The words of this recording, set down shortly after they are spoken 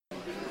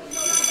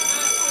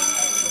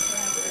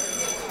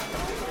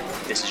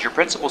This is your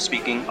principal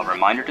speaking. A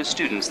reminder to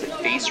students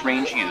that face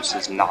range use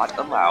is not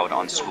allowed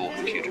on school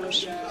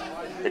computers.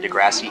 The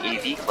Degrassi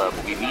AV Club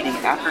will be meeting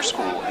after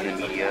school in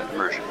the media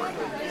immersion room.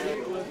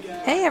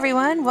 Hey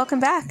everyone,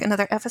 welcome back.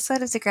 Another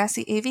episode of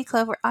Degrassi AV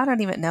Club where I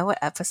don't even know what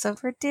episode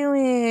we're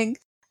doing.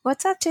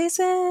 What's up,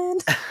 Jason?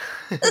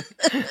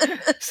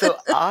 So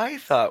I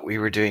thought we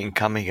were doing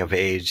coming of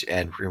age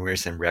and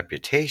rumors and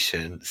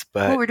reputations,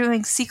 but we're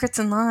doing secrets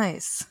and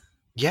lies.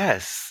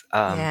 yes,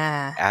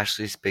 Yeah.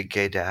 Ashley's big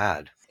gay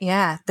dad.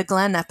 Yeah, the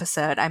Glenn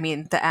episode. I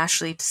mean, the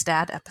Ashley's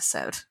dad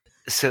episode.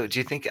 So do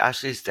you think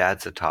Ashley's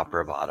dad's a top or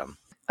a bottom?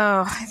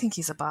 Oh, I think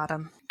he's a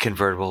bottom.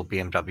 Convertible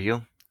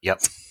BMW?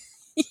 Yep.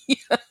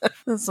 Yeah.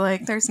 It's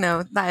like,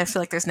 I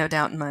feel like there's no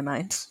doubt in my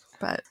mind,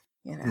 but,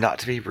 you know. Not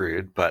to be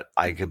rude, but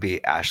I could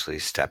be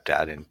Ashley's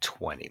stepdad in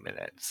 20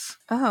 minutes.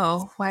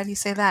 Oh, why do you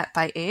say that?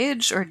 By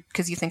age or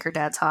because you think her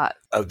dad's hot?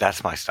 Oh,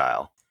 that's my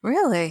style.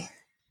 Really?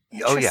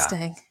 Oh, yeah.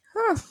 Interesting.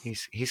 Huh.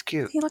 He's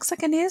cute. He looks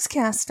like a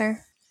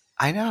newscaster.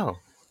 I know.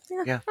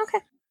 Yeah. Okay.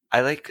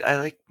 I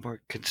like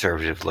more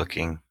conservative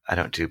looking. I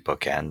don't do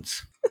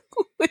bookends.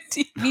 What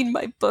do you mean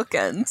by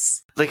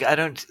bookends? Like, I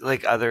don't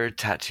like other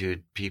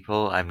tattooed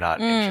people. I'm not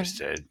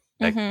interested.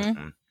 Like,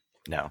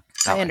 no.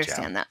 I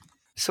understand that.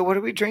 So what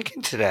are we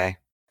drinking today?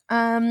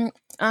 I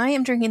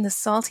am drinking the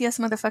saltiest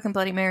motherfucking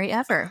Bloody Mary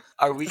ever.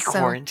 Are we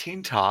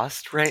quarantine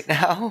tossed right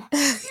now?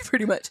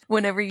 Pretty much.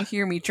 Whenever you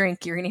hear me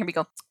drink, you're going to hear me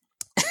go...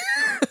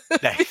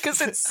 Nice. Because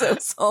it's so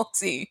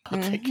salty.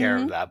 I'll take care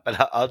of that,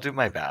 but I'll do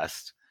my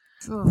best.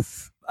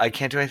 Oof. I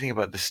can't do anything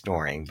about the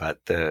snoring,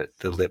 but the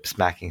lip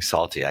smacking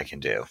salty I can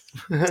do.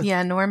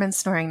 Yeah, Norman's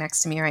snoring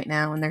next to me right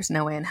now, and there's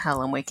no way in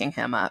hell I'm waking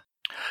him up.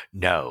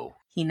 No.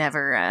 He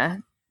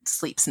never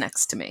sleeps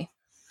next to me.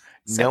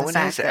 So no one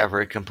has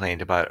ever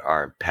complained about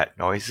our pet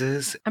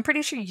noises. I'm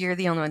pretty sure you're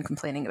the only one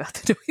complaining about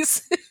the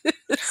noises.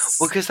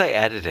 Well, because I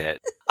edit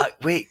it.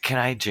 Wait, can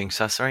I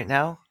jinx us right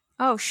now?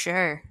 Oh,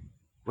 sure.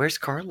 Where's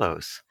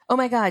Carlos? Oh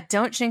my God,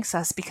 don't jinx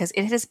us because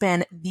it has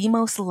been the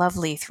most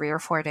lovely 3 or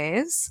 4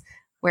 days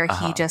where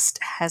he just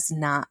has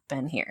not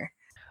been here.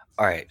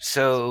 All right,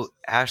 so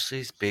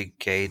Ashley's big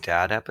gay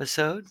dad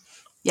episode?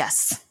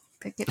 Yes,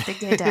 big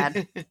gay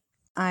dad.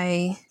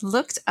 I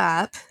looked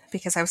up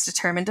because I was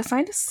determined to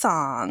find a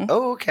song.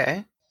 Oh,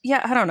 okay.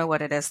 Yeah, I don't know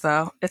what it is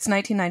though. It's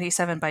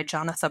 1997 by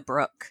Jonathan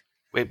Brooke.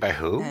 Wait, by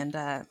who? And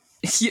yeah,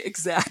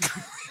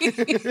 exactly.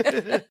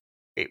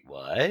 Wait,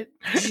 what?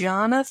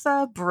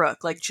 Jonathan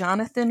Brooke, like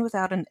Jonathan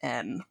without an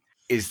N.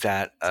 Is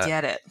that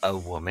Get it? A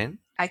woman?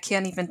 I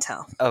can't even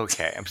tell.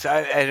 Okay, I'm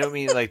sorry. I don't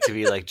mean like to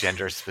be like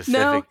gender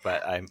specific,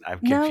 but I'm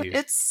confused.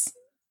 No,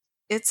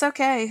 it's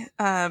okay.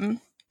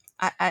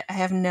 I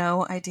have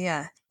no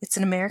idea. It's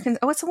an American.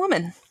 Oh, it's a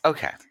woman.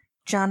 Okay.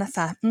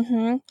 Jonathan.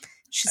 Mm-hmm.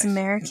 She's nice.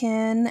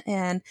 American,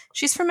 and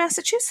she's from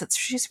Massachusetts.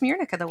 She's from your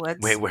neck of the woods.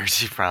 Wait, where's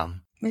she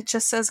from? It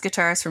just says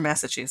guitarist from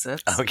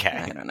Massachusetts. Okay.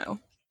 I don't know.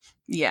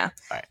 Yeah.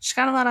 Right. She's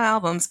got a lot of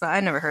albums, but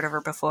I never heard of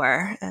her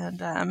before.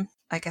 And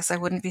I guess I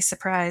wouldn't be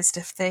surprised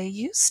if they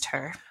used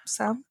her.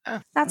 So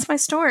that's my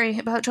story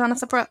about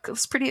Jonathan Brooke. It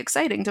was pretty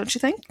exciting, don't you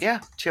think? Yeah.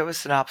 Do you have a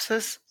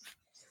synopsis?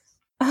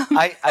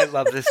 I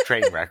love this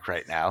train wreck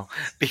right now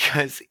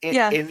because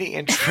in the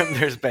interim,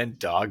 there's been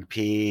dog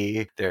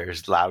pee,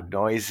 there's loud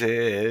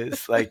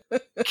noises. Like,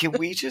 can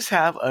we just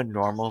have a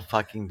normal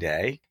fucking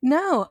day?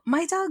 No,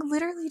 my dog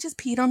literally just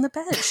peed on the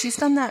bed. She's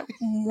done that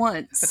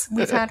once.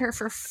 We've had her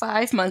for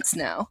 5 months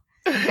now.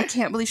 I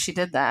can't believe she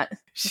did that.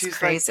 She's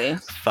crazy.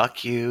 Like,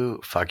 fuck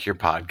you, fuck your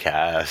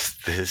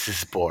podcast. This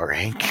is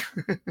boring.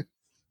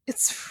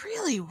 It's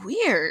really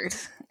weird.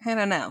 I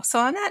don't know. So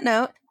on that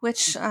note,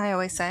 which I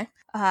always say,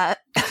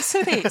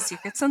 episode 8,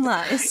 Secrets and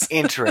Lies.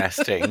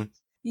 Interesting.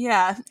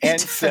 Yeah,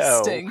 and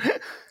interesting.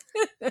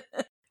 So.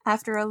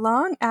 After a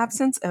long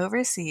absence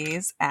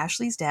overseas,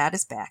 Ashley's dad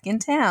is back in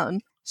town.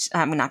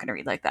 I'm not going to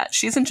read like that.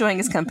 She's enjoying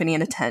his company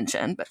and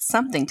attention, but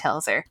something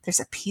tells her there's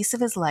a piece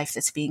of his life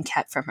that's being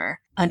kept from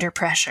her. Under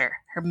pressure,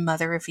 her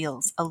mother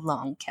reveals a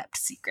long-kept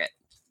secret.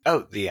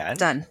 Oh, the end?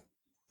 Done.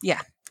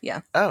 Yeah.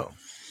 Oh,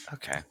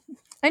 okay.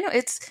 I know,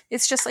 it's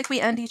just like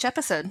we end each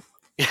episode.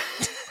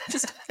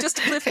 just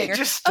a cliffhanger. It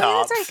just stops.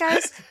 Oh, that's right,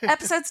 guys.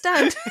 Episode's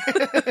done.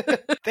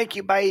 Thank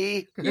you,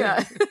 bye.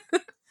 Yeah.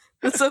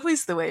 That's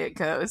always the way it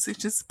goes. It's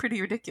just pretty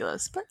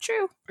ridiculous, but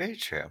true. Very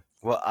true.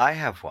 Well, I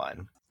have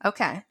one.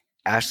 Okay.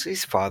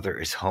 Ashley's father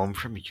is home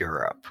from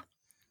Europe.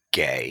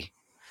 Gay.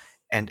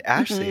 And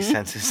Ashley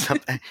senses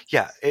something.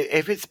 Yeah,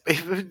 if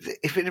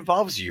it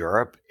involves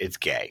Europe, it's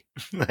gay.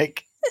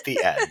 Like,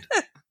 the end.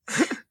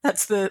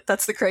 That's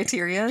the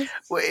criteria?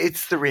 Well,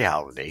 it's the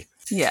reality.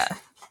 Yeah.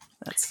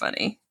 That's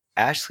funny.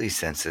 Ashley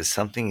senses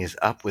something is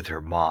up with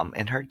her mom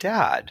and her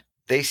dad.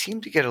 They seem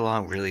to get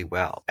along really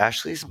well.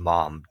 Ashley's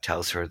mom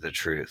tells her the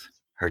truth.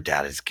 Her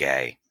dad is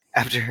gay.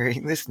 After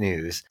hearing this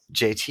news,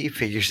 JT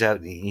figures out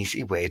an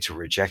easy way to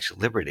reject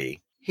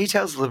Liberty. He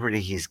tells Liberty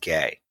he's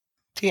gay.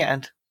 The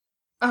end.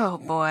 Oh,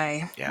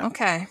 boy. Yeah.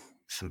 Okay.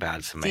 Some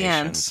bad summations. The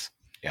end.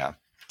 Yeah.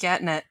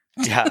 Getting it.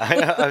 Yeah, I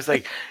know. I was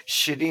like,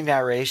 shitty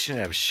narration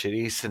of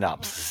shitty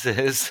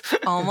synopsises.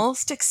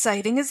 Almost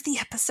exciting as the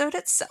episode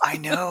itself. I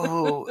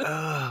know.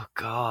 Oh,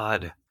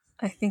 God.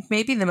 I think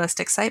maybe the most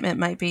excitement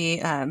might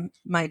be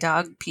my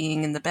dog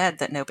peeing in the bed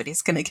that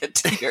nobody's going to get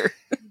to hear.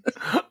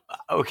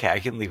 Okay, I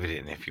can leave it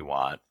in if you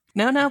want.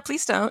 No,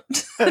 please don't.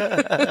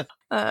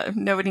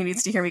 Nobody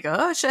needs to hear me go,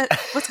 oh shit,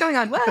 what's going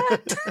on?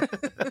 What?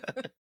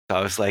 So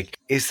I was like,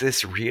 is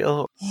this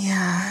real?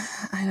 Yeah,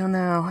 I don't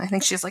know. I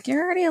think she's like,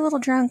 you're already a little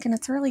drunk and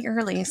it's really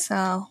early,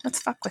 so let's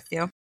fuck with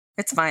you.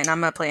 It's fine. I'm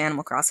going to play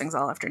Animal Crossings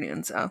all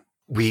afternoon, so.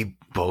 We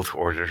both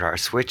ordered our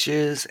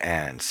Switches,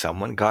 and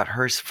someone got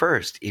hers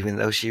first, even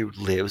though she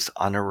lives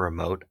on a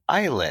remote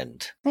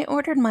island. I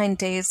ordered mine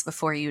days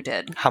before you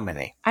did. How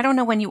many? I don't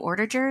know when you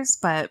ordered yours,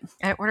 but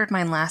I ordered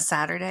mine last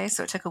Saturday,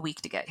 so it took a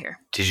week to get here.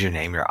 Did you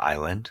name your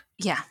island?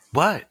 Yeah.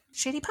 What?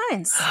 Shady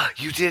Pines.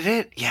 You did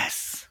it?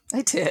 Yes.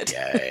 I did.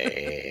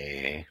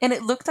 Yay. And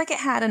it looked like it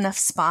had enough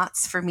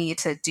spots for me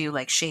to do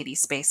like Shady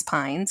Space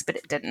Pines, but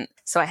it didn't.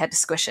 So I had to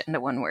squish it into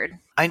one word.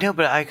 I know,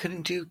 but I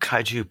couldn't do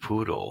Kaiju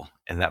Poodle,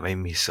 and that made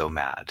me so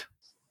mad.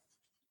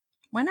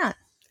 Why not?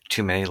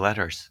 Too many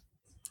letters.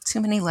 Too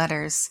many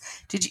letters.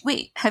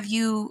 Have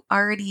you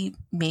already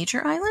made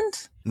your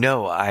island?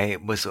 No, I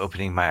was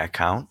opening my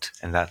account,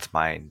 and that's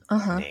my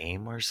Uh-huh.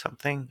 name or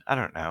something. I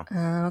don't know.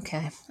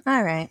 Okay.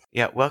 All right.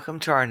 Yeah, welcome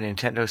to our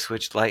Nintendo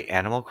Switch Lite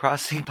Animal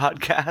Crossing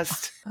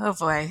podcast. Oh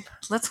boy.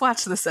 Let's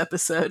watch this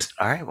episode.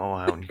 All right, well,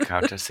 why don't you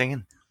count us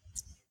singing?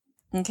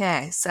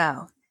 Okay,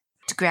 so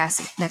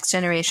Degrassi, Next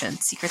Generation,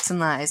 Secrets and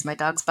Lies, My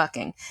Dog's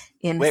Bucking.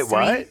 In Wait, 3,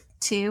 what?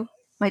 2,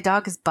 my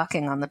dog is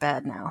bucking on the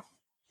bed now.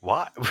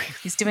 What?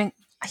 He's doing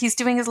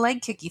his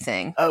leg kicky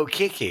thing. Oh,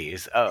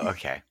 Kiki's. Oh,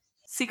 okay.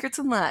 Secrets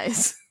and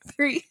Lies.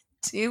 3,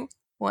 2,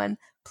 1,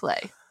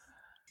 play.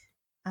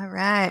 All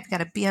right, we've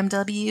got a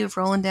BMW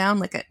rolling down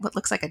what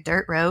looks like a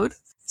dirt road.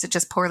 Is it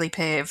just poorly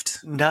paved?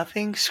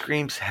 Nothing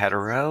screams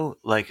hetero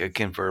like a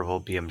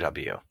convertible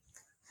BMW.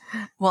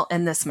 Well,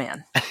 and this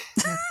man.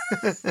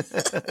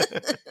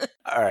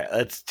 All right,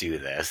 let's do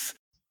this.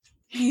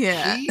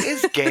 Yeah. He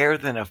is gayer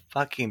than a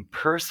fucking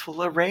purse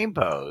full of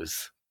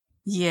rainbows.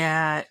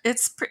 Yeah,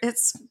 it's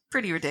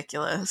pretty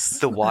ridiculous.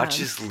 The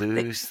watch is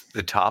loose.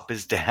 The top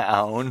is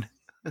down.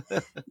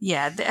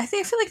 Yeah, I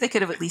feel like they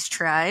could have at least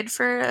tried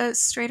for a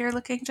straighter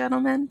looking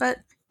gentleman, but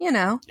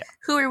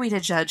who are we to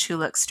judge who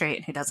looks straight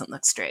and who doesn't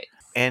look straight?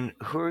 And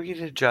who are you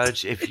to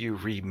judge if you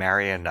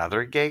remarry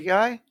another gay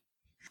guy?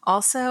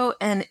 Also,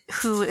 and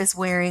who is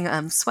wearing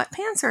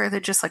sweatpants, or are they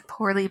just like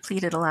poorly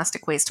pleated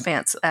elastic waist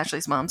pants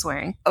Ashley's mom's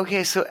wearing?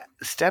 Okay, so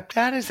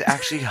stepdad is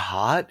actually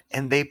hot,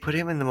 and they put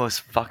him in the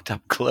most fucked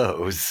up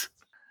clothes.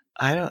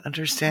 I don't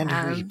understand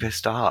who he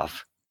pissed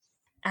off.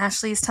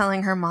 Ashley's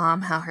telling her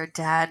mom how her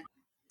dad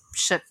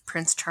shook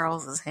Prince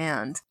Charles's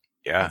hand.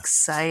 Yeah.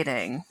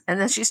 Exciting.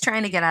 And then she's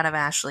trying to get out of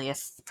Ashley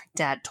if her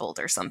dad told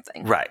her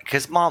something. Right,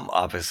 because mom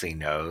obviously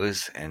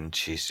knows, and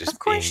she's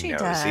just being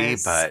nosy,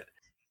 but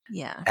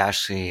yeah,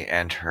 Ashley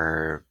and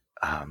her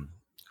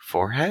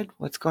forehead,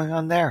 what's going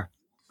on there?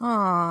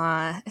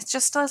 Aw, it's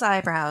just those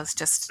eyebrows.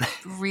 Just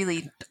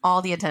really,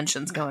 all the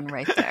attention's going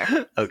right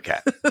there. Okay.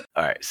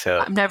 All right, so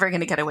I'm never going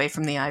to get away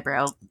from the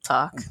eyebrow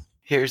talk.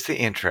 here's the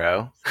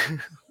intro.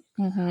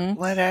 Mm-hmm.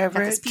 Whatever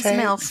Got this it piece takes. of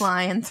mail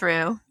flying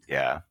through.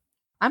 Yeah.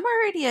 I'm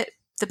already at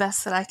the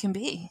best that I can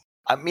be.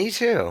 Me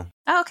too.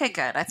 Oh, okay,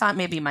 good. I thought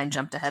maybe mine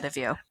jumped ahead of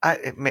you.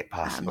 It may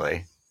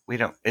possibly. We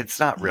don't. It's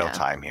not real yeah.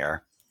 time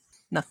here.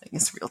 Nothing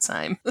is real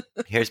time.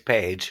 Here's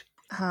Paige.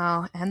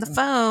 Oh, and the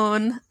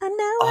phone. I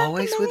know.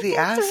 Always with the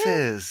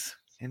asses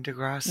in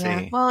Degrassi.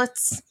 Yeah, well,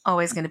 it's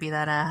always going to be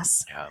that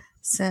ass. Yeah.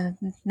 So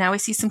now we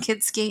see some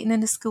kids skating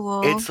into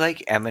school. It's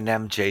like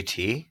Eminem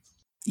JT.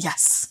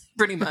 Yes,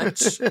 pretty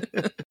much.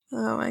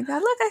 Oh my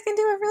god, look, I can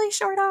do a really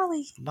short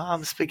ollie.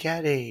 Mom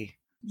spaghetti.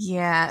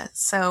 Yeah,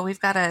 so we've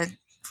got a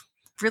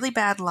really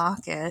bad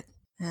locket,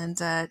 and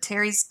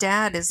Terry's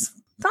dad is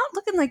not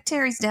looking like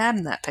Terry's dad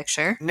in that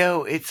picture.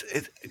 No, it's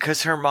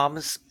because her mom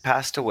has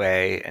passed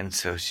away, and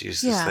so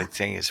she's just like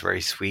saying it's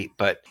very sweet,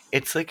 but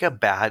it's like a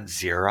bad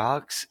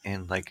Xerox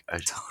in like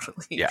a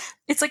Totally. Yeah.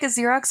 It's like a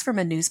Xerox from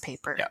a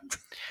newspaper. Yeah.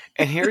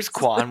 And here's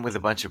Quan with a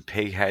bunch of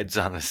pig heads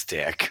on a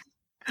stick.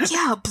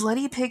 Yeah,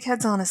 bloody pig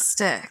heads on a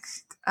stick.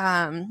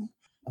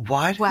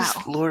 Why does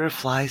Lord of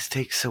Flies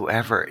take so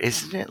ever?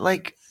 Isn't it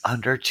like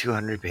under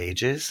 200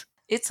 pages?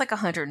 It's like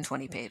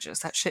 120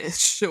 pages. That shit is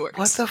short.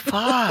 What the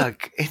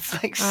fuck?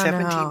 It's like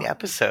 17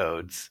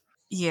 episodes.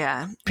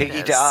 Yeah.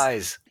 Piggy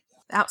dies.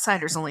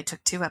 Outsiders only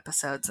took 2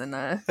 episodes in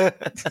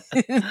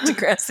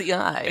Degrassi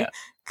Eye. Yeah.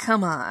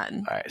 Come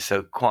on. All right,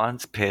 so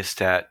Quan's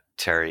pissed at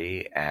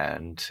Terry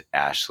and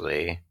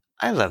Ashley.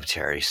 I love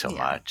Terry so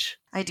much.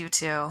 I do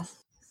too.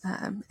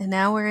 And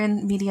now we're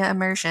in media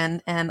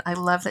immersion, and I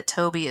love that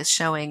Toby is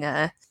showing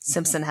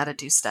Simpson how to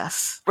do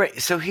stuff. Right,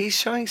 so he's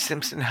showing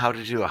Simpson how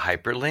to do a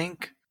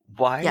hyperlink.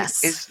 Why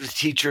is the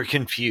teacher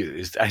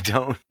confused?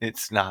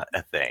 It's not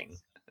a thing.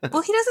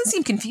 Well, he doesn't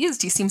seem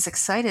confused. He seems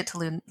excited to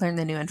learn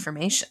the new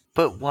information.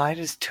 But why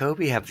does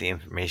Toby have the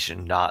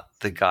information, not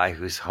the guy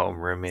who's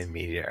homeroom in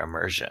media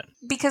immersion?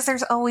 Because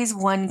there's always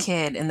one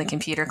kid in the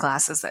computer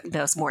classes that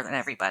knows more than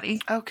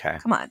everybody. Okay.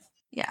 Come on.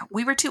 Yeah,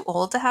 we were too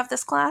old to have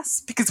this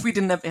class because we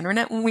didn't have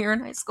internet when we were in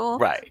high school.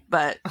 Right.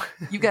 But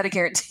you got to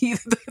guarantee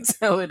that that's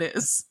how it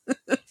is.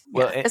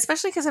 Well,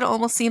 especially because it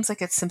almost seems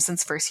like it's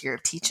Simpson's first year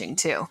of teaching,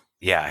 too.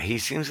 Yeah, he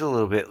seems a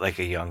little bit like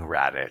a young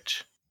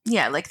Raditch.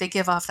 Yeah, like they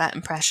give off that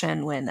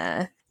impression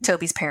when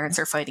Toby's parents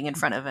are fighting in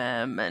front of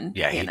him. And,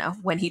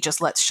 when he just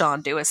lets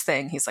Sean do his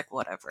thing, he's like,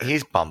 whatever.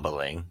 He's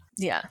bumbling.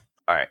 Yeah.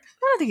 All right. I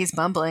don't think he's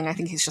bumbling. I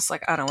think he's just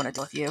like, I don't want to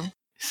deal with you.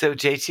 So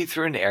JT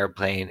threw an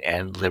airplane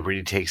and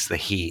Liberty takes the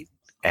heat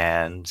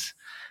and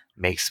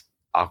makes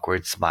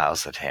awkward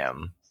smiles at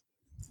him.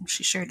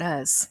 She sure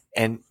does.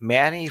 And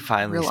Manny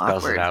finally Real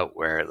spells awkward. it out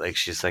where like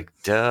she's like,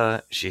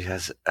 duh, she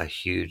has a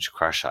huge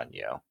crush on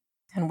you.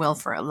 And will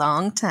for a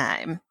long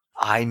time.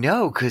 I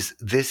know, because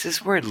this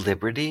is where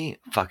Liberty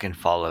fucking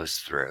follows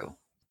through.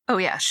 Oh,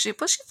 yeah. She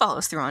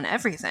follows through on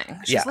everything.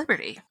 She's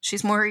Liberty.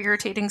 She's more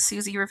irritating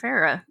Susie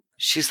Rivera.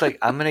 She's like,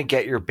 I'm going to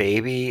get your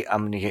baby.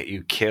 I'm going to get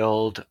you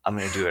killed. I'm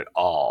going to do it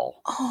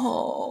all.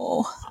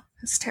 Oh,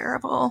 that's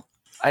terrible.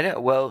 I know.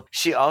 Well,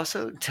 she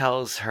also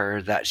tells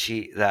her that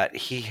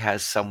he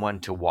has someone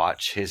to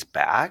watch his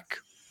back.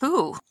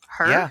 Ooh,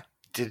 her? Yeah.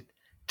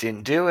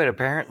 Didn't do it,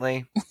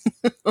 apparently.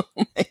 Oh,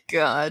 my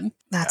God.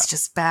 That's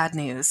just bad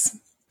news.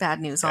 Bad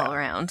news all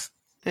around.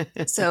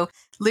 So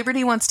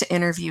Liberty wants to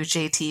interview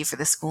JT for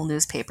the school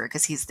newspaper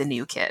because he's the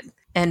new kid.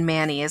 And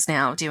Manny is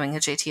now doing a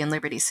JT and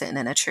Liberty sitting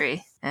in a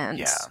tree.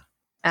 And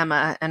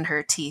Emma and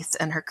her teeth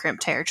and her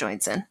crimped hair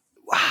joins in.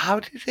 How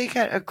did they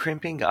get a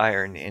crimping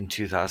iron in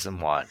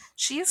 2001?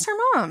 She used her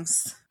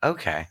mom's.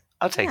 Okay.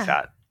 I'll take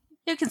that.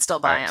 You can still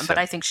buy them, but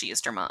I think she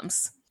used her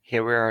mom's.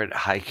 Here we are at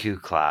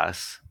haiku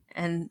class.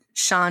 And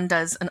Sean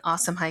does an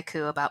awesome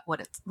haiku about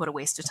what a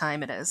waste of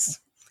time it is.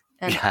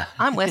 And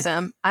I'm with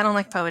him. I don't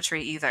like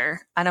poetry either.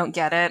 I don't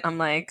get it. I'm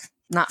like,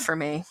 not for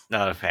me.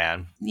 Not a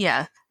fan.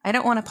 Yeah. I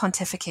don't want to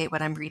pontificate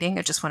what I'm reading.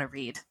 I just want to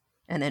read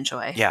and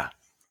enjoy. Yeah.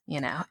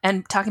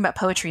 And talking about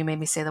poetry made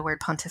me say the word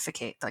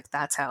pontificate. Like,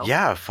 that's how.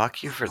 Yeah,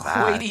 fuck you for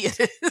that. Weighty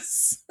it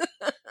is.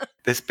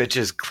 This bitch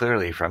is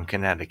clearly from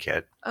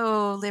Connecticut.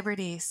 Oh,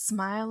 Liberty,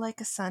 smile like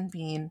a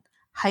sunbeam.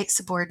 Height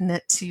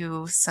subordinate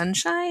to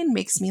sunshine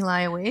makes me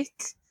lie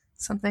awake.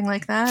 Something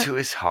like that. To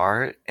his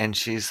heart. And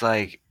she's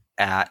like,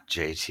 at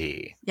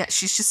JT. Yeah,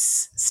 she's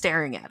just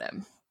staring at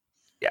him.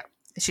 Yeah.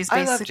 She's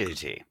I love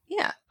JT.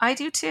 Yeah, I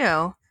do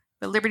too.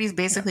 But Liberty's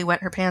basically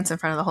wet her pants in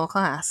front of the whole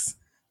class.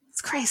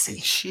 It's crazy.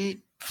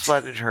 She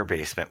flooded her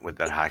basement with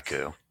that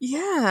haiku.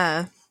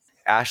 Yeah.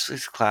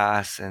 Ashley's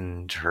class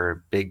and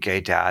her big gay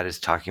dad is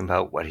talking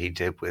about what he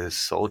did with his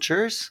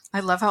soldiers. I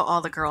love how all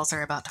the girls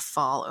are about to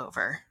fall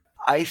over.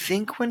 I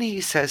think when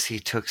he says he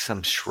took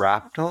some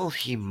shrapnel,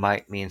 he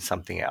might mean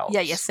something else.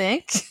 Yeah, you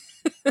think?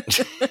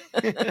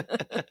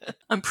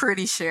 I'm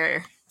pretty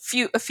sure.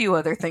 A few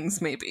other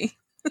things, maybe.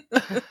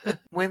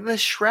 When the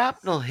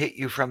shrapnel hit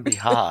you from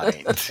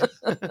behind.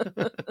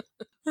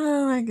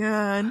 Oh my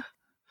God.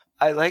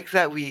 I like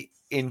that we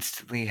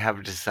instantly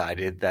have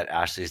decided that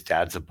Ashley's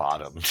dad's a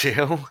bottom,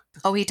 too.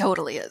 Oh, he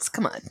totally is.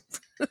 Come on.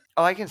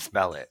 Oh, I can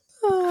smell it.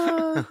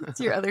 It's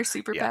your other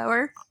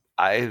superpower.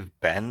 I've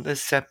been the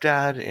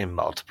stepdad in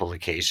multiple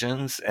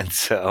occasions, and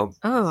so...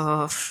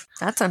 Oh,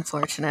 that's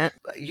unfortunate.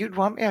 You'd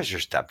want me as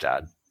your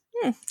stepdad.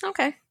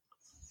 Okay.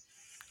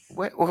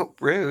 Wait,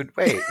 rude.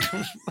 Wait.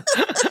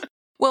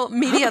 Well,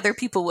 maybe other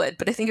people would,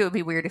 but I think it would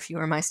be weird if you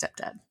were my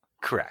stepdad.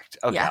 Correct.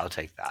 Okay, I'll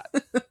take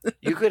that.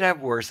 You could have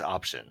worse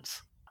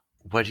options.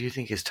 What do you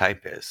think his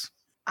type is?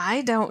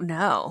 I don't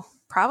know.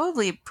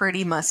 Probably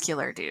pretty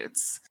muscular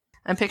dudes.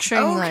 I'm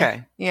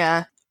picturing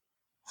Yeah,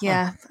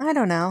 I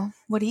don't know.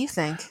 What do you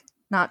think?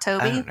 Not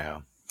Toby? I don't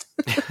know.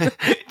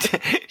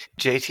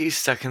 JT's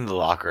stuck in the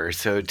locker,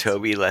 so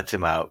Toby lets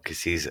him out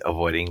because he's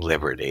avoiding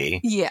Liberty.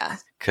 Yeah.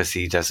 Because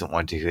he doesn't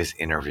want to do his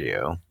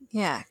interview.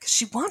 Yeah, because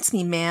she wants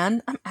me,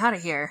 man. I'm out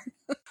of here.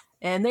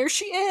 And there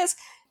she is.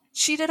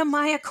 She did a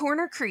Maya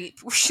corner creep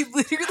where she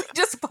literally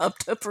just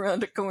popped up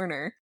around a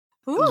corner.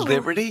 Ooh.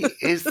 Liberty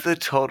is the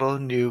total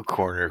new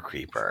corner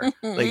creeper.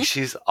 Like,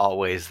 she's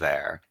always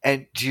there.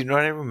 And do you know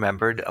what I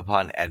remembered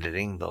upon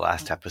editing the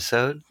last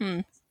episode?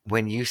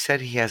 When you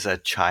said he has a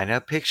China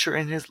picture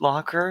in his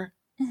locker,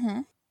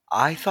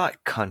 I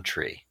thought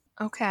country.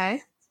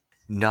 Okay.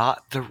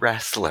 Not the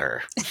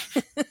wrestler.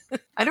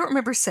 I don't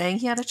remember saying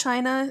he had a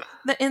China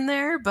in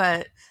there,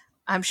 but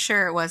I'm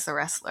sure it was the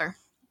wrestler.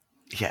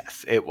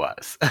 Yes, it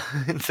was.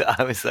 And so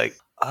I was like,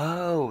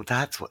 oh,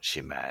 that's what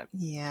she meant.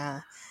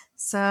 Yeah.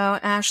 So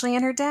Ashley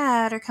and her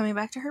dad are coming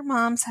back to her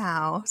mom's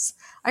house.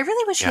 I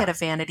really wish he had a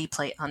vanity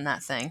plate on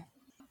that thing.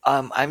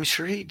 I'm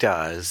sure he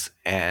does.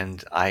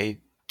 And I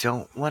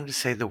don't want to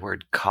say the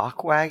word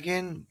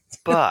cockwagon,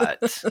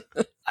 but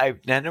I've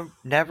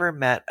never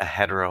met a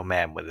hetero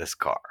man with this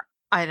car.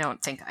 I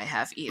don't think I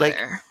have either. Like,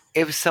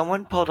 If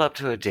someone pulled up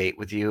to a date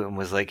with you and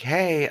was like,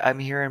 hey, I'm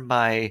here in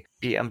my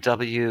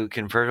BMW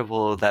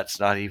convertible that's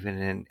not even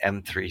an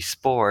M3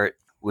 Sport,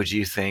 would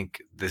you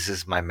think this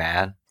is my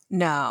man?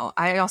 No,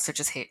 I also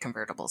just hate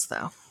convertibles,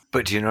 though.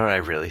 But do you know what I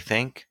really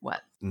think?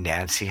 What?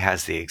 Nancy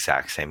has the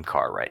exact same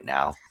car right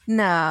now.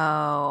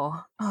 No.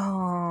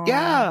 Oh.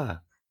 Yeah.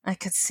 I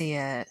could see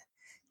it.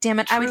 Damn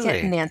it, I would get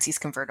Truly. Nancy's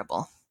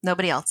convertible.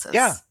 Nobody else's.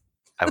 Yeah.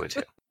 I would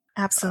too.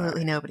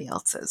 Absolutely nobody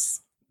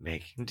else's.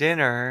 Making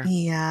dinner.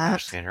 Yeah.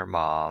 Ashley and her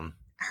mom.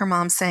 Her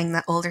mom saying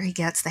the older he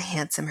gets, the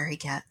handsomer he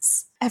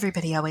gets.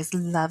 Everybody always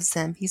loves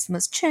him. He's the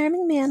most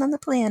charming man on the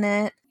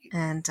planet.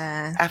 And,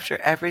 After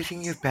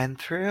everything you've been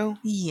through?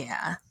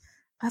 yeah.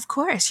 Of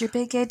course, your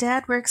big gay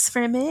dad works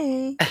for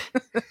me.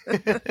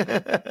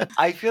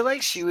 I feel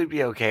like she would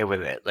be okay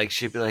with it. Like,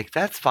 she'd be like,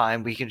 that's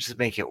fine. We can just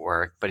make it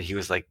work. But he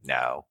was like,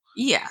 no.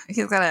 Yeah,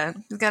 he's gotta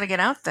get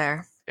out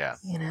there. Yeah.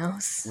 You know?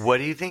 What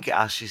do you think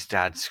Ashley's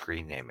dad's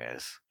screen name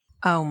is?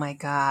 Oh my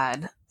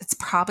god. It's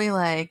probably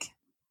like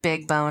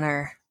Big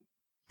Boner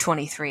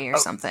 23 or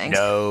something.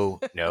 No.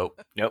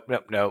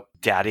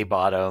 Daddy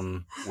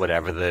Bottom,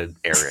 whatever the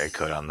area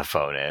code on the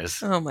phone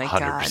is. Oh my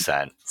 100%.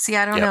 god. See,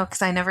 I don't know,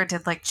 because I never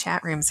did like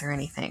chat rooms or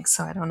anything,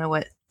 so I don't know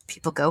what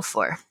people go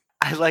for.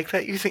 I like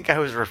that you think I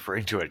was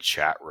referring to a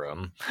chat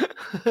room.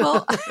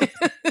 Well,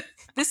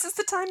 this is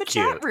the time of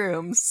Cute. chat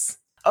rooms.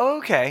 Oh,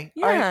 okay.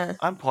 All Yeah. right.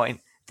 On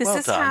point. This Well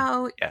is done.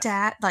 how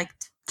Yes.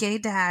 gay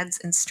dads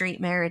and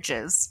straight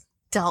marriages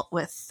dealt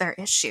with their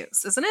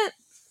issues, isn't it?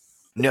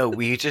 No,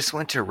 we just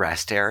went to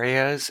rest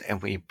areas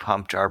and we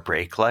pumped our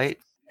brake light,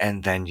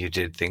 and then you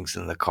did things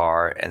in the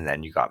car, and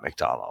then you got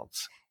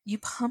McDonald's. You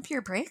pump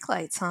your brake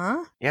lights,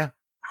 huh? Yeah.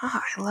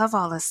 Oh, I love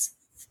all this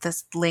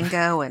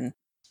lingo and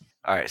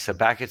All right, so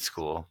back at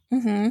school.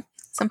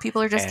 some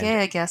people are just And- gay,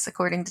 I guess,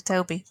 according to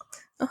Toby.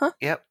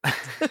 Yep.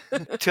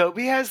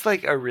 Toby has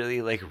like a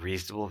really like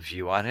reasonable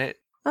view on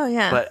it, Oh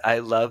yeah. but I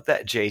love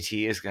that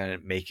JT is going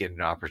to make it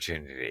an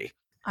opportunity.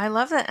 I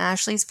love that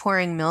Ashley's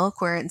pouring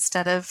milk where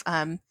instead of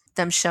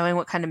them showing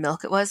what kind of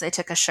milk it was, they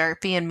took a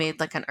Sharpie and made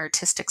like an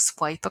artistic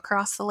swipe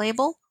across the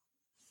label.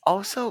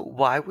 Also,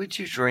 why would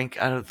you drink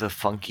out of the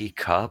funky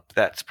cup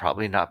that's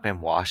probably not been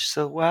washed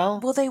so well?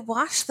 Well, they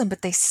wash them,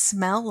 but they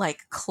smell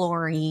like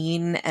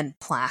chlorine and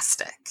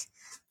plastic.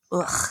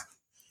 Ugh.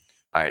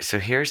 All right, so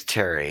here's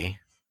Terry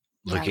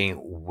Yeah. looking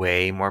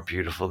way more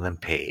beautiful than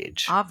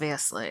Paige.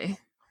 Obviously.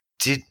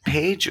 Did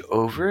Paige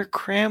over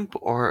crimp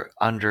or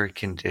under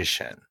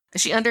condition?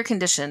 She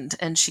under-conditioned,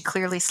 and she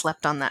clearly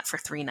slept on that for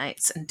 3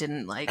 nights and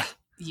didn't like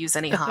use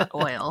any hot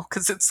oil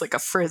because it's like a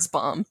frizz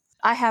bomb.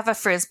 I have a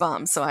frizz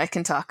bomb, so I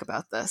can talk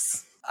about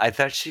this. I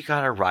thought she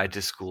got a ride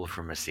to school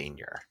from a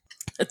senior.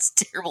 That's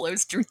terrible. I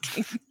was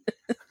drinking.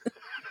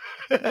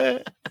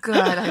 Good.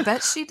 I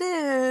bet she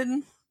did.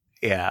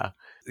 Yeah.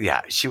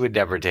 Yeah, she would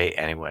never date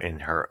anyone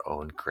in her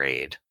own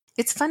grade.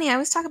 It's funny. I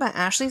always talk about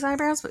Ashley's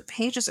eyebrows, but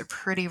Paige's are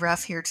pretty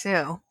rough here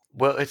too.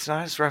 Well, it's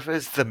not as rough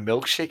as the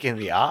milkshake in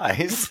the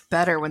eyes.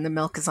 Better when the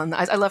milk is on the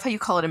eyes. I love how you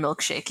call it a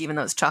milkshake, even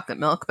though it's chocolate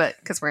milk, but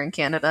because we're in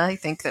Canada, I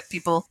think that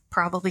people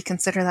probably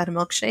consider that a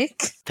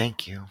milkshake.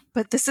 Thank you.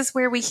 But this is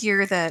where we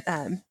hear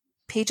that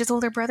Paige's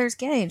older brother's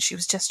gay, and she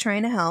was just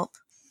trying to help.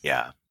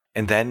 Yeah.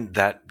 And then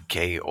that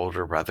gay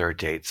older brother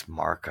dates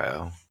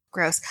Marco.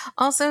 Gross.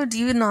 Also, do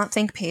you not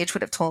think Paige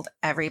would have told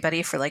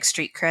everybody for like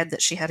street cred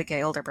that she had a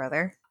gay older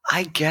brother?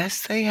 I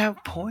guess they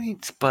have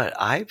points, but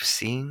I've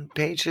seen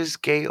Paige's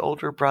gay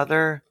older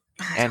brother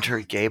and her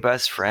gay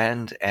best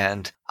friend,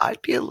 and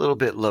I'd be a little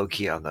bit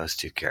low-key on those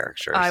two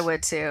characters. I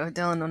would too.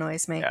 Dylan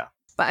annoys me. Yeah.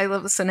 But I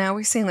love, so now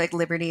we're seeing like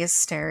Liberty is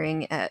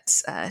staring at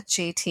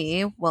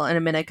JT. Well, in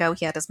a minute ago,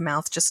 he had his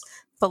mouth just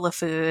full of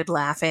food,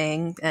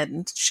 laughing,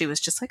 and she was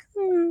just like,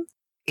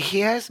 He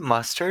has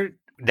mustard.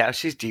 Now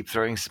she's deep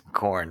throwing some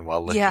corn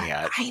while looking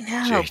yeah, at I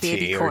know,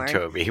 baby JT or corn.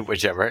 Toby,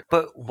 whichever.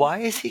 But why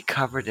is he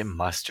covered in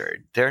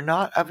mustard? They're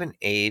not of an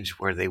age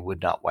where they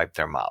would not wipe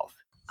their mouth.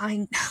 I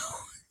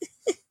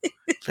know.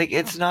 Like,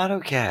 it's not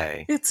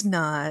okay. It's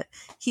not.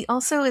 He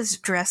also is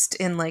dressed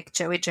in like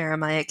Joey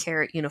Jeremiah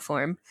carrot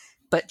uniform,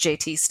 but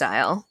JT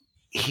style.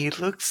 He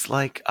looks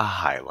like a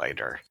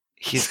highlighter.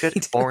 He's got He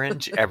does.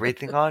 orange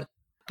everything on.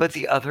 But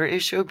the other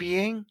issue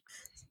being,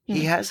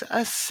 he has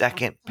a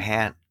second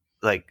pant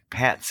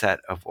set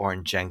of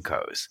orange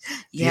Jenkos.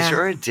 Yeah. These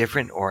are a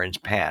different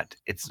orange pant.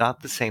 It's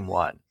not the same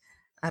one.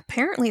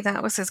 Apparently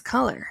that was his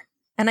color.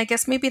 And I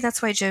guess maybe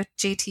that's why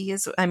Toby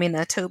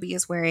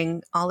is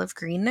wearing olive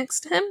green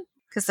next to him,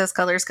 because those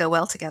colors go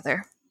well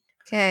together.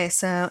 Okay,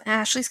 so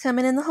Ashley's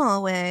coming in the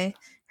hallway.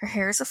 Her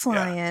hair's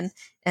a-flying,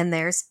 and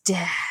there's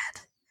Dad.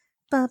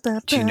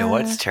 Ba-ba-ba. Do you know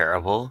what's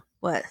terrible?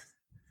 What?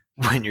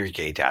 When your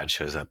gay dad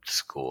shows up to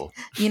school.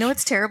 You know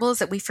what's terrible is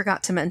that we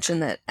forgot to mention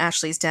that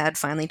Ashley's dad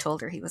finally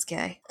told her he was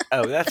gay.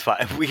 Oh, that's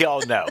fine. We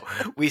all know.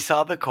 We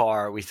saw the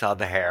car, we saw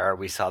the hair,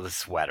 we saw the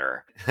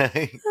sweater. Oh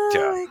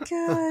my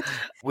god.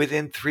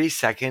 Within 3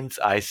 seconds,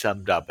 I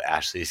summed up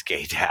Ashley's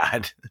gay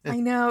dad. I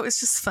know,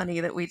 it's just funny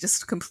that we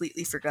just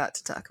completely forgot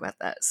to talk about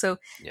that. So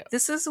Yeah.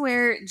 this is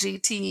where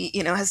JT,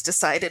 has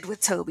decided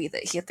with Toby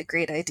that he had the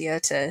great idea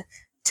to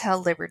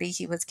tell Liberty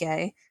he was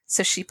gay.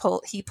 So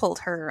he pulled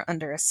her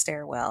under a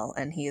stairwell,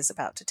 and he is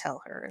about to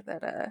tell her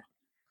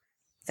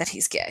that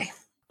he's gay.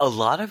 A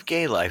lot of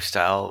gay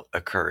lifestyle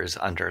occurs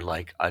under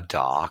like a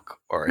dock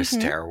or a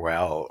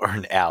stairwell or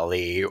an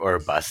alley or a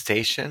bus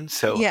station.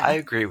 So Yeah. I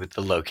agree with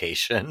the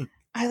location.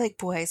 I like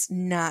boys,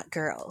 not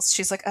girls.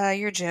 She's like,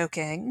 you're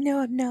joking. No,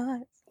 I'm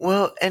not.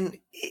 Well, and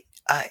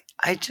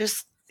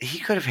he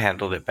could have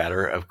handled it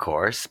better, of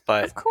course,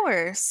 but Of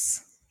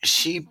course.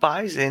 she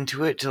buys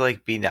into it to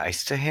like be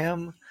nice to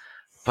him,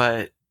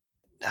 but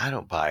I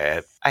don't buy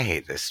it. I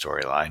hate this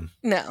storyline.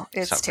 No,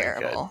 it's not very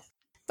good. terrible.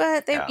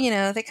 But they,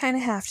 Yeah. they kind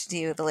of have to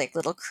do the like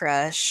little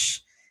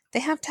crush. They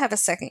have to have a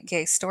second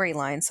gay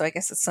storyline, so I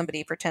guess it's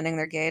somebody pretending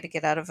they're gay to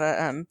get out of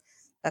a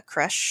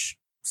crush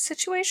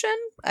situation.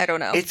 I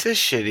don't know. It's a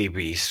shitty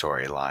B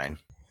storyline.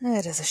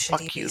 It is a shitty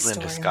Fuck you, B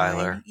Linda storyline.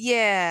 Schuyler.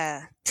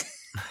 Yeah.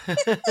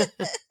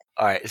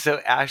 All right, so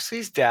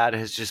Ashley's dad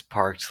has just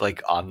parked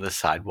like on the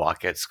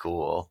sidewalk at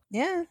school,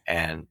 Yeah.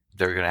 and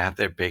they're gonna have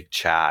their big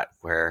chat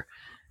where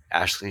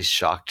Ashley's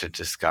shocked to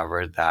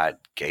discover that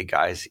gay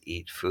guys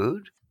eat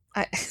food.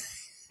 I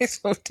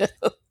don't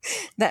know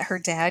that her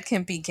dad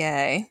can be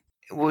gay.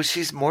 Well,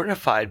 she's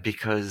mortified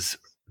because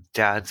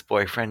dad's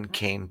boyfriend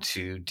came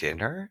to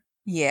dinner.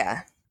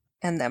 Yeah.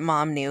 And that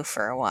mom knew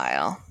for a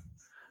while.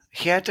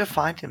 He had to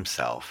find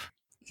himself.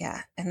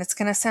 Yeah. And it's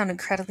going to sound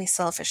incredibly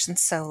selfish and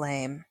so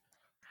lame.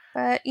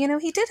 But,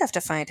 he did have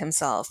to find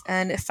himself.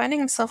 And if finding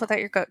himself without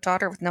your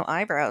daughter with no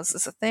eyebrows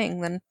is a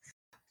thing, then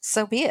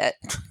so be it.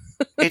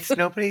 It's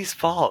nobody's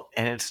fault,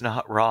 and it's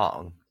not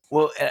wrong.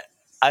 Well,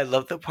 I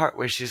love the part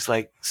where she's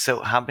like,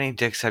 so how many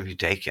dicks have you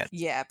taken?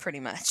 Yeah, pretty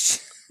much.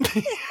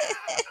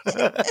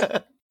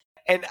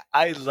 And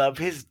I love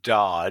his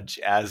dodge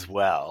as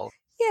well.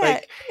 Yeah,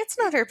 Like, it's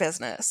not her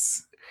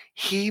business.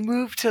 he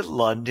moved to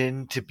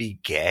London to be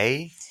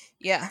gay,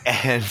 Yeah.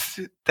 and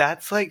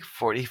that's like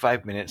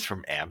 45 minutes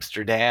from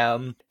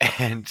Amsterdam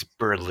and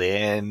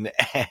Berlin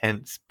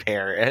and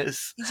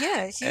Paris.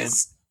 Yeah,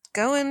 he's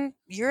going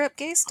Europe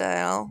gay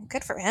style.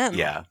 Good for him.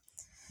 Yeah,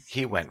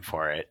 he went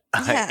for it.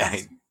 Yeah.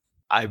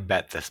 I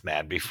met this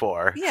man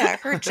before. Yeah,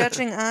 her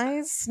judging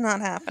eyes, not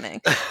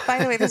happening. By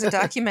the way, there's a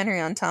documentary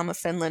on Tom of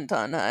Finland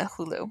on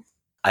Hulu.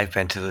 I've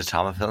been to the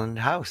Tom of Finland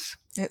house.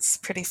 It's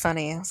pretty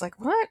funny. I was like,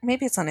 what?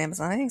 Maybe it's on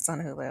Amazon. I think it's on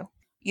Hulu.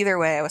 Either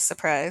way, I was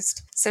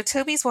surprised. So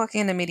Toby's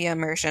walking into media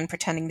immersion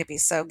pretending to be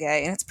so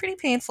gay, and it's pretty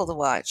painful to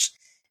watch.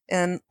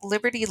 And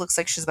Liberty looks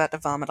like she's about to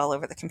vomit all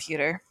over the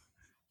computer.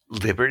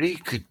 Liberty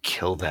could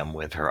kill them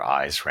with her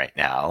eyes right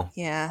now.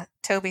 Yeah,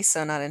 Toby's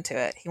so not into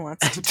it. He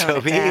wants to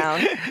tone it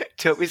down.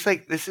 Toby's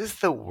like, this is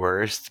the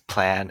worst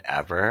plan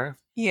ever.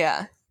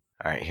 Yeah.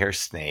 All right, here's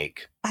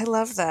Snake. I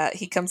love that.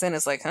 He comes in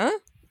as like, huh?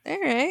 All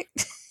right.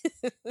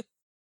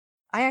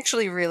 I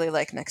actually really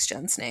like Next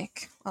Gen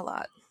Snake a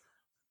lot.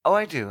 Oh,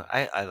 I do.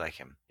 I like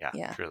him.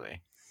 Yeah,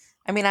 truly.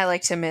 I mean, I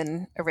liked him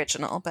in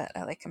original, but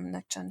I like him in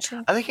Next Gen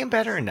too. I like him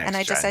better in Next Gen. And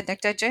I just said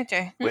Next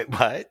Gen. Wait,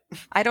 what?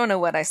 I don't know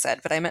what I said,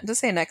 but I meant to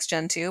say Next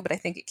Gen too, but I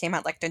think it came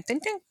out like ding, ding,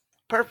 ding.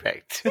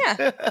 Perfect.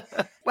 Yeah.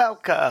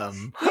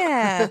 Welcome.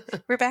 Yeah.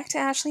 We're back to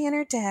Ashley and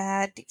her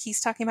dad.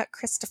 He's talking about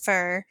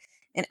Christopher,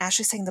 and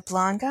Ashley's saying the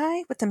blonde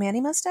guy with the Manny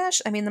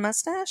mustache. I mean, the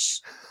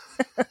mustache.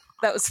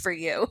 That was for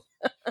you.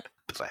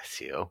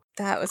 Bless you.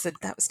 That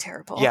was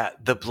terrible. Yeah,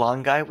 the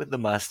blonde guy with the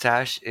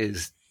mustache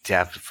is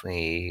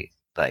definitely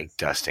like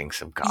dusting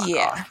some cock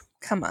off.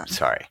 Come on.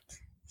 Sorry.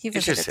 He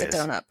visited the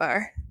donut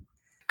bar.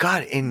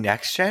 God, in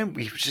Next Gen,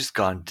 we've just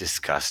gone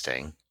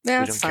disgusting.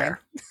 Yeah, we don't care.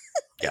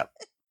 Yep.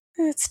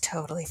 It's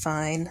totally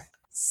fine.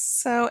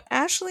 So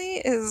Ashley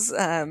is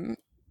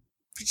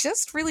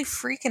just really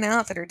freaking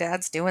out that her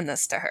dad's doing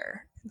this to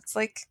her. It's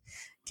like,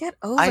 get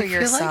over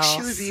yourself. I feel like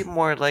she would be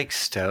more like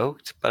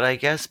stoked, but I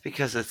guess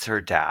because it's her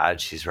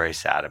dad, she's very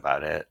sad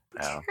about it.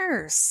 Who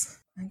cares?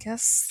 I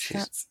guess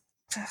that's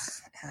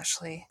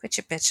Ashley. Quit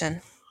you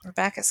bitching. We're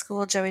back at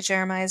school. Joey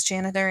Jeremiah's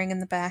janitoring in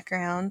the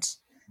background.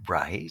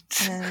 Right.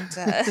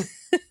 And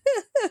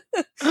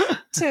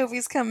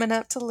Toby's coming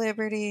up to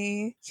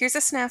Liberty. Here's a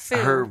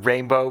snafu. Her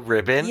rainbow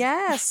ribbon?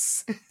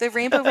 Yes. The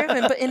rainbow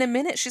ribbon. But in a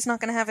minute, she's not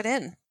going to have it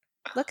in.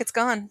 Look, it's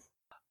gone.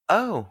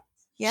 Oh.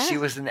 Yeah. She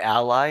was an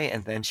ally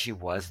and then she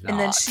was not. And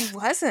then she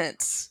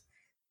wasn't.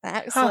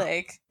 That was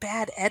like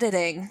bad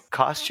editing.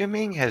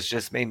 Costuming has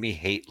just made me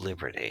hate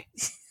Liberty.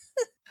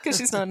 Because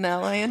she's not an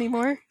ally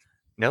anymore?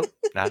 Nope,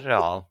 not at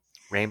all.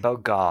 Rainbow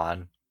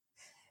gone.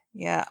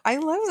 Yeah, I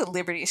love that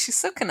Liberty. She's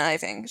so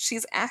conniving.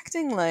 She's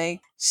acting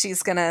like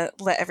she's going to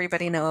let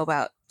everybody know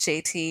about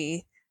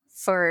JT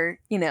for,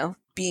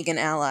 being an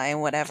ally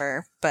and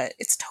whatever. But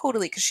it's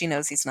totally because she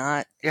knows he's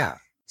not. Yeah.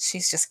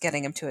 She's just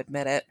getting him to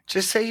admit it.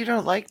 Just say you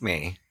don't like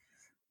me.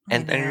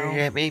 And then you're going to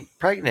get me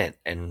pregnant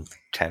in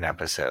 10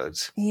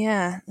 episodes.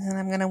 Yeah, and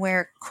I'm going to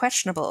wear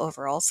questionable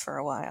overalls for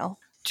a while.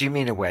 Do you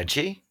mean a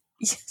wedgie?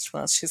 Yes,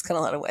 well, she's got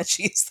a lot of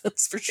wedgies,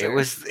 that's for sure.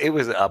 It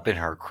was up in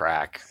her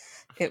crack.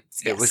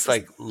 It was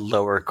like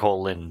lower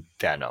colon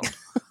denim.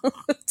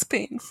 It's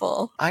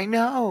painful. I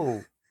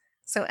know.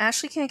 So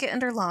Ashley can't get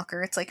into her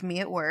locker. It's like me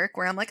at work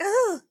where I'm like,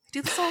 oh,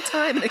 do this all the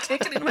time and I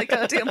can't get into my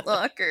goddamn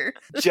locker.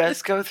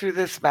 Just go through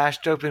the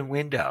smashed open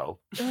window.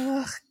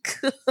 Oh,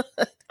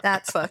 God.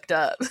 That's fucked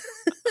up.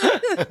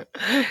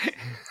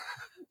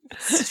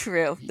 It's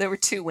true. There were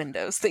 2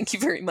 windows. Thank you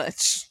very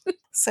much.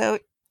 So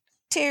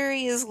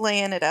Terry is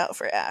laying it out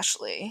for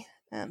Ashley.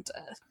 And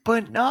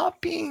But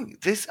not being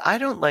this, I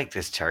don't like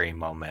this Terry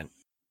moment.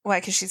 why?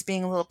 Because she's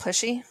being a little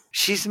pushy?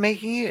 She's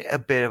making it a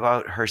bit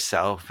about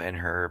herself and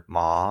her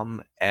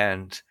mom.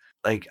 And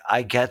like,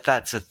 I get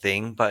that's a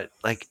thing, but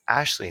like,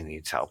 Ashley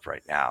needs help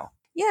right now.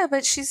 Yeah,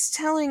 but she's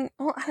telling,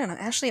 well, I don't know,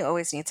 Ashley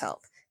always needs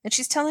help. And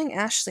she's telling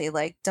Ashley,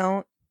 like,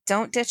 don't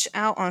ditch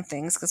out on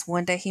things because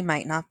one day he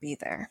might not be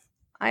there.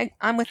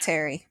 I'm with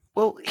Terry.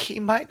 Well, he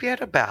might be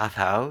at a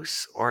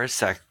bathhouse or a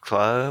sex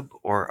club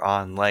or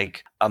on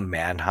like a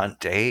manhunt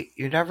date.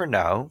 You never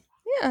know.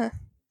 Yeah.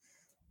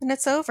 And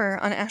it's over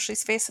on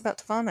Ashley's face about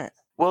to vomit.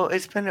 Well,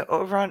 it's been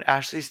over on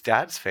Ashley's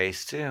dad's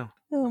face too.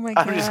 Oh my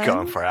God. I'm just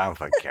going for it. I don't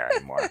fucking care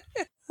anymore.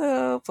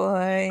 Oh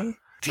boy.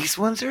 These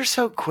ones are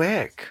so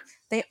quick.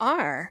 They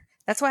are.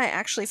 That's why I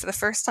actually, for the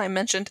first time,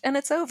 mentioned, and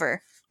it's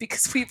over.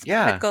 Because we've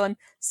Yeah. had gone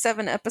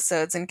 7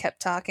 episodes and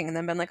kept talking and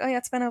then been like, oh yeah,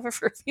 it's been over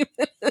for a few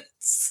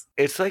minutes.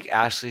 It's like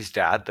Ashley's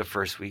dad the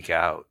first week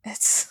out.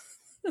 It's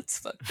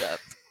fucked up.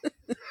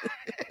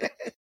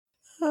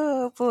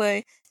 Oh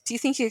boy. Do you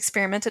think you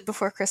experimented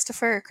before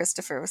Christopher, or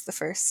Christopher was the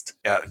first?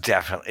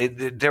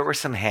 Definitely. There were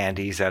some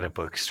handies at a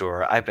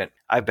bookstore. I've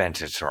been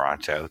to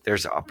Toronto.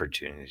 There's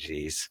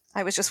opportunities.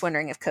 I was just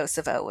wondering if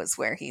Kosovo was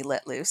where he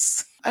let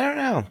loose. I don't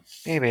know.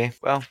 Maybe.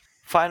 Well,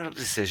 final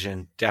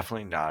decision,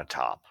 definitely not a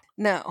top.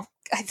 No,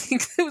 I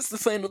think that was the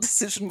final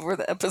decision before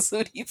the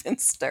episode even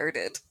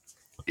started.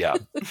 Yeah.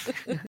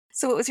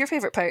 So what was your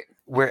favorite part?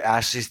 Where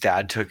Ashley's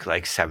dad took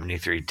like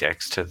 73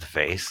 dicks to the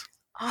face.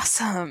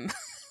 Awesome.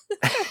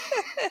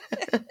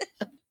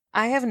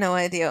 I have no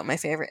idea what my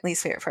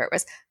least favorite part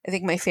was. I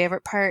think my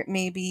favorite part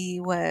maybe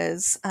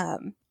was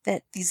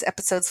that these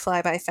episodes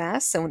fly by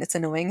fast, so when it's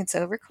annoying, it's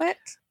over quick.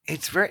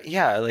 It's very,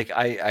 yeah, like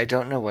I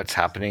don't know what's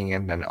happening,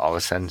 and then all of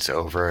a sudden it's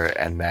over,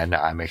 and then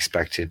I'm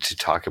expected to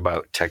talk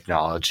about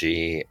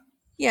technology.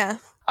 Yeah.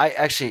 I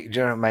actually, do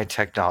you know what my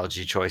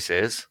technology choice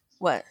is?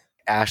 What?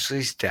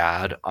 Ashley's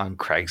dad on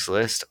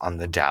Craigslist on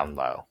the down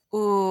low.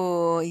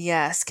 Ooh,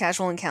 yes.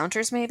 Casual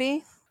encounters,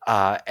 maybe?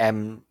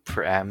 M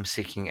for M,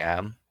 seeking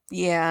M.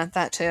 Yeah,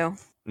 that too.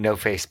 No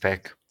face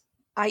pick.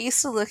 I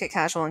used to look at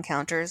casual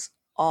encounters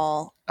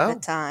all the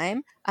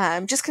time,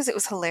 just because it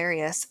was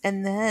hilarious.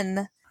 And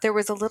then there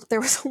was a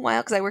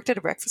while, because I worked at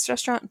a breakfast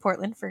restaurant in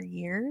Portland for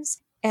years,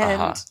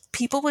 and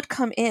people would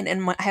come in,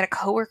 and I had a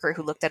coworker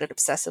who looked at it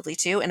obsessively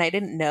too, and I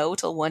didn't know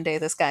till one day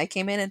this guy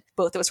came in, and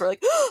both of us were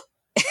like,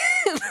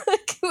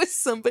 like it was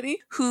somebody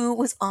who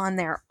was on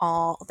there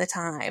all the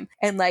time.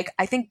 And like,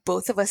 I think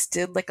both of us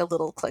did like a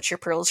little clutch your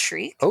pearls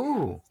shriek.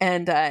 Oh.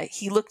 And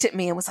he looked at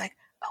me and was like,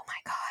 oh my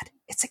God,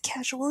 it's a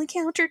casual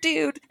encounter,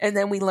 dude. And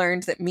then we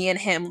learned that me and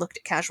him looked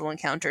at casual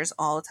encounters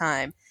all the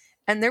time.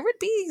 And there would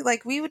be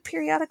like, we would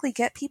periodically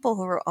get people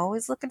who were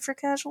always looking for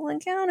casual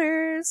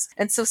encounters.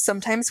 And so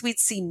sometimes we'd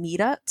see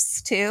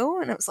meetups too.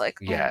 And it was like,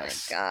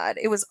 yes. Oh my God,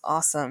 it was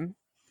awesome.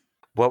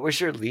 What was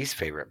your least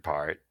favorite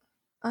part?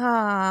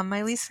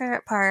 My least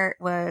favorite part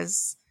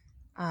was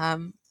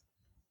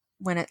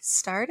when it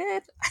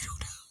started.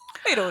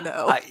 I don't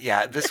know.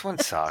 Yeah, this one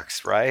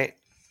sucks, right?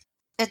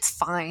 It's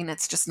fine.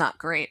 It's just not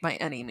great by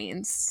any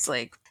means. It's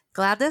like,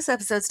 glad this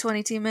episode's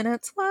 22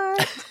 minutes.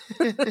 What?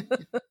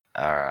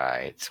 All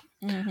right.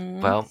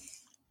 Mm-hmm. Well,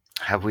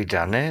 have we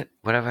done it?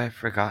 What have I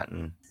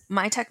forgotten?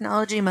 My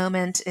technology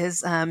moment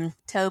is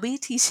Toby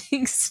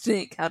teaching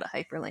Snake how to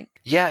hyperlink.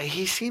 Yeah,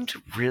 he seemed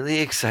really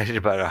excited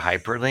about a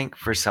hyperlink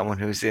for someone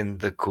who's in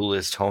the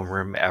coolest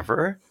homeroom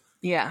ever.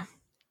 Yeah.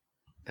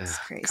 It's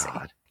crazy.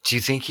 God. Do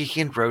you think he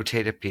can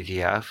rotate a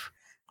PDF?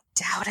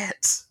 Doubt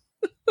it.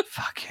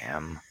 Fuck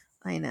him.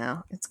 I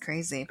know. It's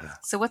crazy.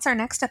 So what's our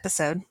next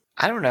episode?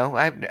 I don't know.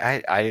 I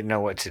didn't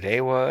know what today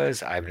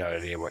was. I have no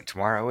idea what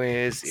tomorrow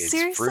is. It's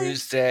Seriously?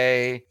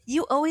 Tuesday.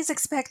 You always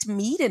expect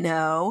me to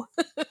know.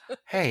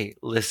 Hey,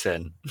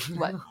 listen.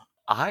 What?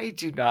 I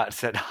do not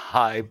set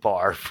high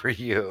bar for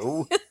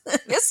you.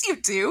 Yes, you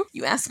do.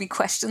 You ask me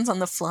questions on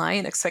the fly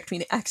and expect me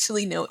to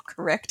actually know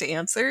correct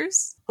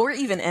answers. Or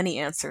even any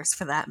answers,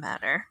 for that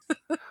matter.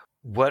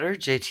 What are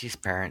JT's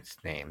parents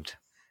named?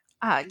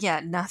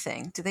 Yeah,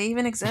 nothing. Do they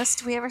even exist?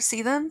 Do we ever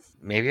see them?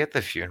 Maybe at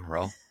the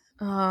funeral.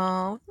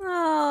 Oh,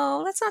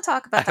 no. Let's not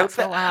talk about that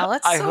for a while.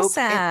 That's so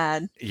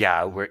sad.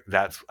 Yeah,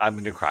 I'm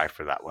going to cry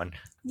for that one.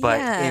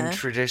 But in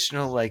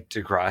traditional, like,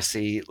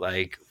 Degrassi,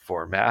 like,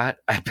 format,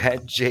 I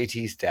bet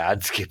JT's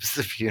dad skips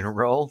the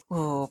funeral.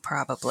 Oh,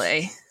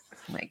 probably.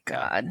 Oh my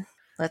God.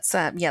 Let's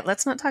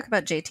not talk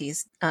about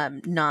JT's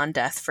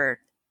non-death for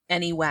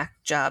any whack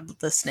job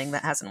listening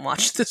that hasn't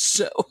watched this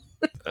show.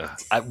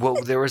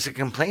 Well, there was a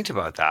complaint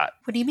about that.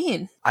 What do you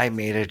mean? I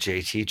made a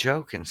JT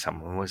joke and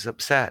someone was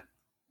upset.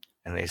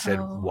 And they said,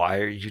 Why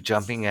are you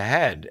jumping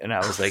ahead? And I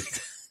was like,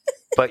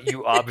 but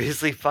you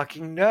obviously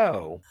fucking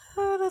know.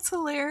 Oh, that's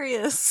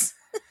hilarious.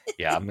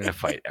 Yeah, I'm going to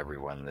fight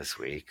everyone this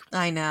week.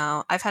 I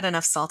know. I've had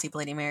enough salty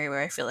Bloody Mary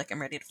where I feel like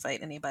I'm ready to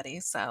fight anybody,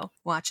 so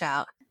watch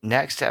out.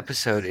 Next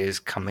episode is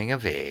Coming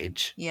of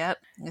Age. Yep.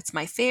 It's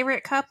my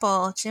favorite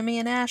couple, Jimmy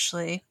and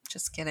Ashley.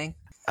 Just kidding.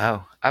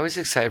 Oh, I was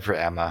excited for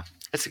Emma.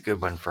 It's a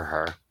good one for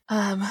her.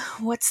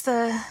 What's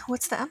the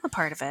Emma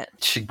part of it?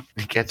 She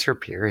gets her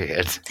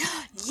period.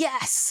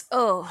 Yes!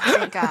 Oh,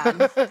 thank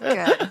God.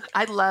 Good.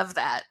 I love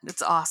that.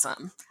 It's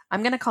awesome.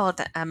 I'm going to call it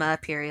the Emma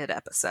period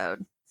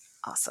episode.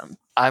 Awesome.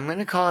 I'm going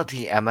to call it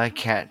the Emma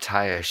Can't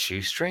Tie a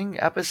Shoestring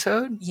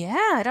episode.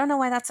 Yeah, I don't know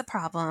why that's a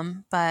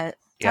problem, but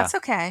that's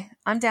okay.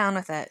 I'm down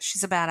with it.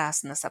 She's a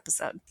badass in this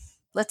episode.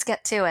 Let's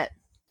get to it.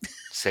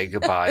 Say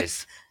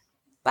goodbyes.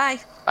 Bye.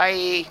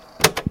 Bye.